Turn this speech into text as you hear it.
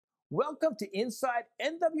Welcome to Inside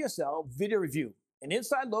NWSL Video Review, an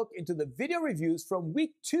inside look into the video reviews from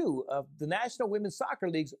Week 2 of the National Women's Soccer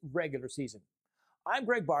League's regular season. I'm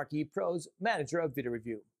Barkey, Pro's Manager of Video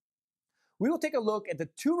Review. We will take a look at the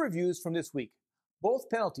two reviews from this week, both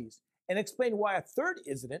penalties, and explain why a third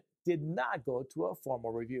incident did not go to a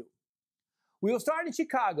formal review. We will start in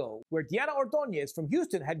Chicago, where Diana Ordonez from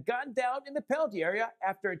Houston had gone down in the penalty area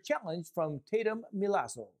after a challenge from Tatum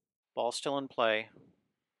Milazzo. Ball still in play.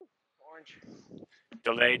 Orange.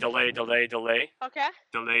 Delay. Okay.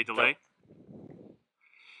 Delay. Okay.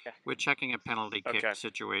 We're checking a penalty kick Okay.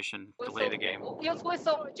 situation. Whistle. Delay the game. Yes,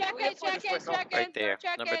 whistle. Check it. Right there.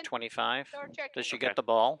 Number 25. Does she get the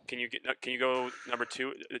ball? Can you go number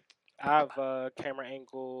 2? I have a camera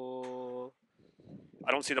angle.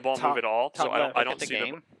 I don't see the ball Top- move at all, so top I left. don't Look at see the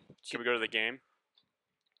game. Can we go to the game?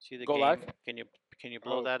 See the Go game. live? Can you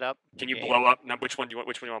blow Oh. that up? Can you Game. blow up? Now, which one do you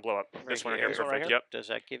want to blow up? Right This one right here. here. This one right Perfect. here? Yep. Does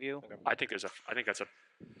that give you? I think that's a.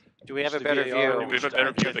 Do we have a The better VAR. view? We have a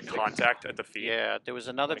better view of the contact at the feet. Yeah, there was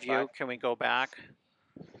another 25. view. Can we go back?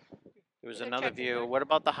 There was another view. What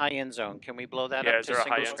about the high end zone? Can we blow that Yeah. up Is to there a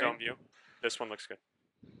single high end screen? zone view? This one looks good.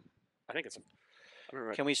 I think it's.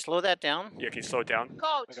 Can we slow that down? Yeah. Can you slow it down?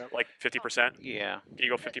 Coach. Okay. Like 50%? Yeah. Can you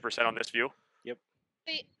go 50% on this view?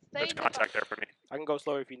 There's contact there for me. I can go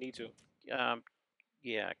slower if you need to.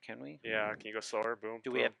 Yeah. Can we? Yeah. Can you go slower? Boom.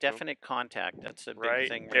 Do we boom, have boom. definite contact? That's a big Right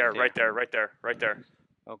thing. there. Right there.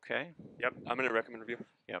 Okay. Yep. I'm gonna recommend review.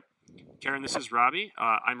 Yep. Karen, this is Robbie.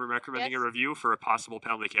 I'm recommending Yes? a review for a possible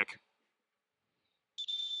penalty kick.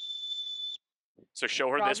 So show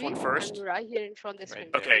her this one first. I'm right here in front of the Right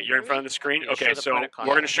screen. there. Okay, you're in front of the screen. Can you Okay, show the so point of we're going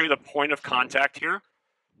to contact? show you the point of contact here,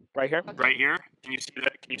 Right here? right here. Can you see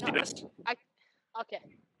that? Can you see this? Okay.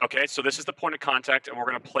 Okay, so this is the point of contact, and we're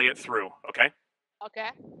going to play it through. Okay.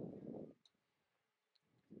 Okay.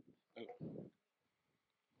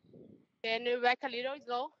 Then back a little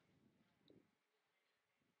slow.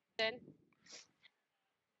 Then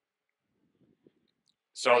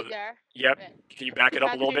So right there. yep. Yeah. Can you back it up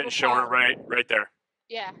a Back little to bit and show her the right there?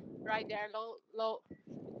 Yeah. Right there. Low.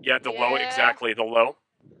 Yeah, the low Yeah. exactly. The low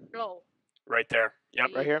Low. right there. Yep.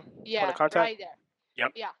 Right here? Yeah. of contact? Right there.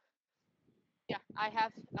 Yep. Yeah. Yeah. I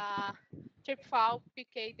have trip foul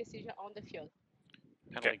PK decision on the field.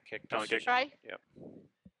 Penalty kick. Penalty kick. decision. Right? Yep.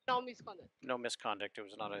 No misconduct. No misconduct. It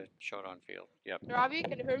was not a shot on field. Yep. Robbie,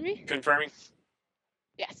 can you hear me? Confirming.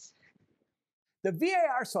 Yes. The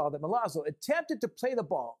VAR saw that Milazzo attempted to play the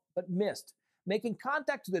ball, but missed, making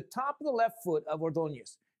contact to the top of the left foot of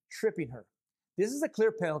Ordonez, tripping her. This is a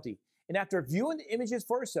clear penalty, and after viewing the images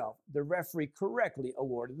for herself, the referee correctly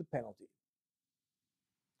awarded the penalty.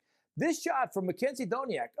 This shot from Mackenzie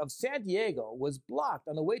Doniak of San Diego was blocked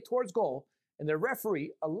on the way towards goal, and the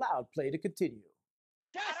referee allowed play to continue.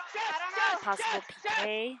 Possible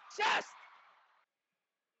PK.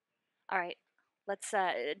 All right, let's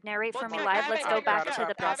narrate for me Okay, live. got Let's it. go Got back it. to the Got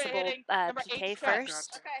it. possible Number PK 8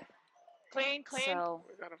 first. Okay. Clean. So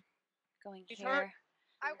We got a going He's here, hurt.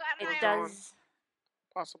 I've got it eye on. does.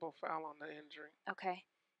 possible foul on the injury. Okay.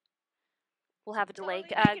 We'll have a delay.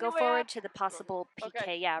 Totally taking Go away forward up. to the possible PK.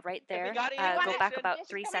 Okay. Yeah, right there. got it, you Go want back it. about Just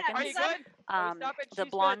 3 Are seconds. you good? Stop it. The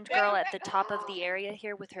She's blonde good. girl at the top of the area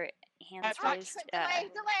here with her hands raised. Delay.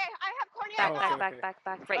 I have cornea. Back, Oh, back, okay, back,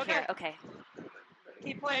 back. Right here. Okay.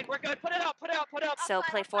 Keep playing. We're good. Put it up. So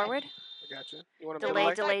play forward. I got you. You want him Delay,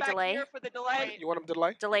 to delay, Back delay. here for the delay. You want him to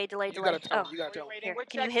delay? Delay. You gotta tell Oh, him. You gotta tell him. Waiting. here. We're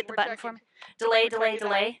Can you checking, hit the we're button checking. for me? Delay.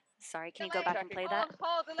 Delay. Sorry. Can you go back and play Checking. that?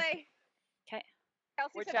 Hold, delay. Okay.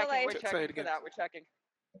 Kelsey We're said checking. delay. We're Say it checking again. for that. We're checking.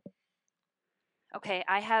 Okay.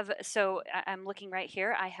 I have. So I'm looking right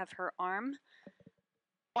here. I have her arm.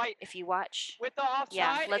 White. If you watch With the offside.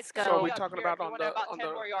 Yeah, let's it's go. gonna So be we're up talking here about if you on want the- about on 10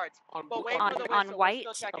 the- more yards. On But wait on for the whistle. We're white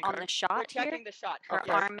still checking. on the We're shot here. checking the shot. Her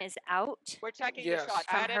Okay. arm is out We're checking Yes. the shot.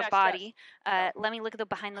 from Add it her as body. chest. Let me look at the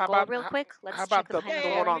behind the How goal about- real how- quick. Let's How check about the the, behind the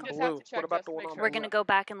the one goal. on we just have blue? to check What about just the to one make on sure. We're blue? gonna go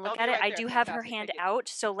back and look They'll at be it. right I there. do have her Fantastic. hand Thank you. out,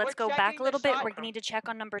 so let's We're go back checking a the little bit. shot. We're gonna need to check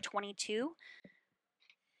on number 22.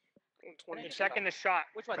 20. Checking the shot.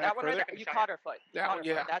 Which one? Back That one right further? there? You caught her foot. That Caught one, her foot.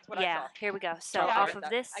 yeah. That's what I Yeah, saw. here we go. So Okay. off I of get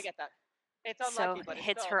this, that. I get that. It's so unlucky, but it's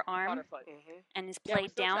hits still, her you caught arm her foot. Mm-hmm. and is Yeah, we're played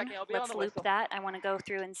still down. checking. It'll be on Let's the loop whistle. that. I want to go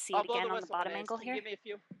through and see I'll it blow again the on the whistle bottom when it is. angle Can you here. Give me a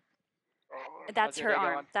few. That's Okay, her they go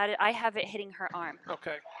arm. on. I have it hitting her arm.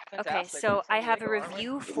 Okay. Okay, Fantastic. so I we have a go, aren't we?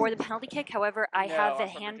 review for the penalty kick. However, I No, have I'm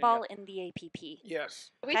the from handball in the APP. Yes.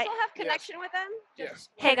 Do we Okay. still have connection with them? Yes.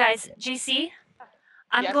 Hey guys, GC,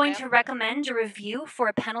 I'm Yes, going ma'am. to recommend a review for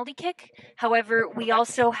a penalty kick. However, we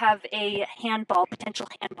also have a handball, potential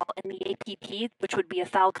handball in the APP, which would be a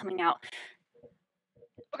foul coming out.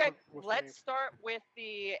 Okay, What's the name? let's start with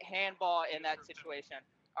the handball in that situation.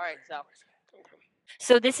 All right, so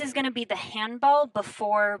So this is going to be the handball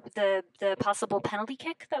before the possible penalty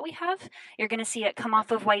kick that we have. You're going to see it come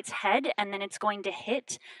off of White's head, and then it's going to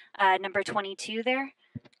hit number 22 there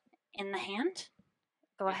in the hand.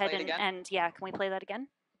 Go ahead and yeah, can we play that again?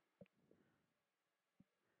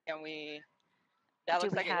 Can we? That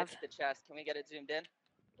looks like it hits the chest. Can we get it zoomed in?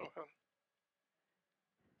 Okay.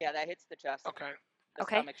 Yeah, that hits the chest. Okay. The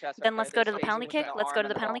Okay. stomach, chest, Then right let's there, go the to the penalty space kick. between Let's go arm to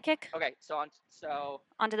the and penalty ball. kick. Okay, so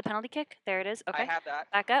Onto the penalty kick. There it is. Okay. I have that.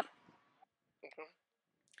 Back up. Okay.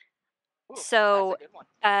 Ooh, So that's a good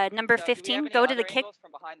one. number So do we have 15, any go to other the kick. angles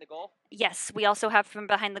from behind the goal? Yes, we also have from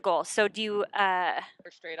behind the goal. So do you, Or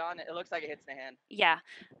straight on? It looks like it hits the hand. yeah.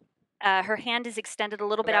 Her hand is extended a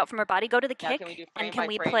little bit Okay. out from her body. Go to the Now, kick, can we do and frame can by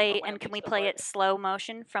we frame play from when it meets the play foot? it slow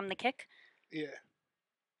motion from the kick? Yeah.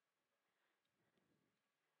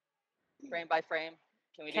 Frame by frame.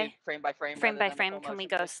 Can we do Okay. frame by frame? Frame rather by than the frame, full can we motion,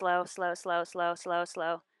 go please? slow, slow, slow, slow, slow,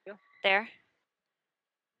 slow? Yeah. There.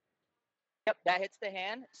 Yep, that hits the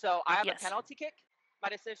hand. So I have Yes. a penalty kick. My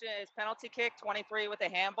decision is penalty kick, 23 with a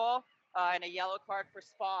handball, and a yellow card for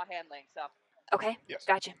spa handling. So Okay. Yes.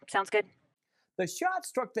 Gotcha. Sounds good. The shot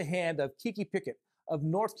struck the hand of Kiki Pickett of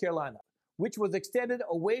North Carolina, which was extended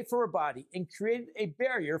away from her body and created a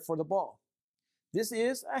barrier for the ball. This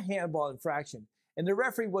is a handball infraction, and the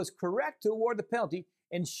referee was correct to award the penalty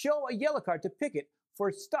and show a yellow card to Pickett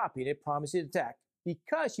for stopping a promising attack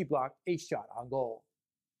because she blocked a shot on goal.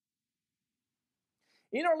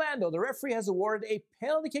 In Orlando, the referee has awarded a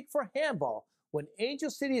penalty kick for handball when Angel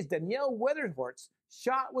City's Danielle Weatherhort's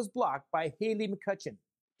shot was blocked by Haley McCutcheon.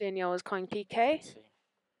 Danielle is calling PK.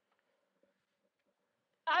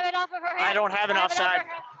 I have it off of her hand. I don't have an I have it off offside. her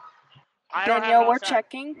hand. I don't have Danielle, an we're offside.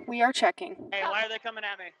 checking. We are checking. Hey, why are they coming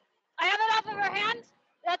at me? I have it off of her hand.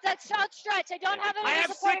 That's shot stretch. I don't have it I on have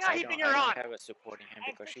the supporting 6 arm. keeping her on. I have a supporting hand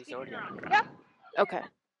because she's already on the ground. Yep. Okay.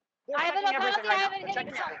 I have it on penalty. I have it We're hitting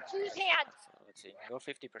checking everything. Choose hand. So let's see. Go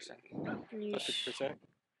 50%. Percent.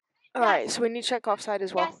 All right, so we need to check offside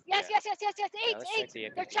as well. Yes. Yeah, Eight. let's check the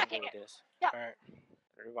They're APP checking what it. it is. Yeah. All right.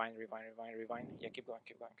 Rewind. Yeah, keep going.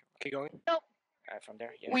 Keep going. From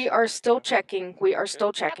there. Yeah. We are still checking. We are still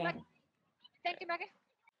Yep, checking. Thank you,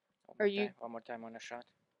 Maggie. One more time on the shot.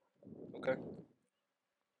 Okay.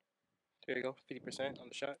 There you go. 50% on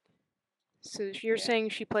the shot. So you're Yeah. saying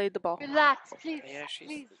she played the ball. Relax, please. Yeah, she's.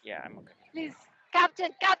 Please, Yeah, I'm okay. please.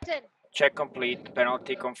 Captain. Check complete.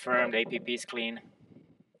 Penalty confirmed. APP is clean.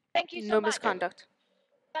 Thank you so No much. misconduct.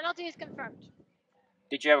 Penalty is confirmed.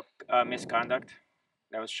 Did you have misconduct?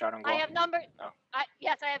 That was shot on goal. I have number. Oh.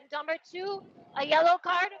 Yes, I have number 2, a yellow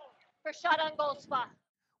card for shot on goal spot.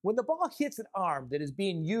 When the ball hits an arm that is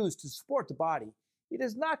being used to support the body, it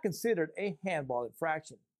is not considered a handball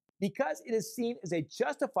infraction because it is seen as a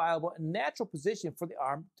justifiable and natural position for the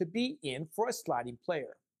arm to be in for a sliding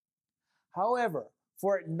player. However,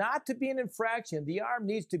 for it not to be an infraction, the arm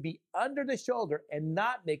needs to be under the shoulder and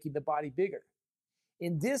not making the body bigger.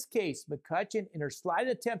 In this case, McCutcheon, in her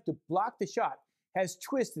sliding attempt to block the shot, has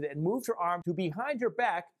twisted and moved her arm to behind her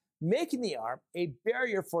back, making the arm a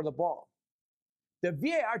barrier for the ball. The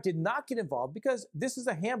VAR did not get involved because this is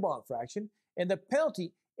a handball infraction, and the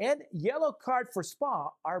penalty and yellow card for Spa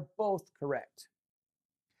are both correct.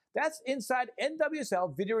 That's Inside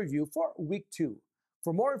NWSL Video Review for Week 2.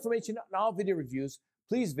 For more information on all video reviews,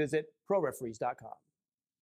 please visit ProReferees.com.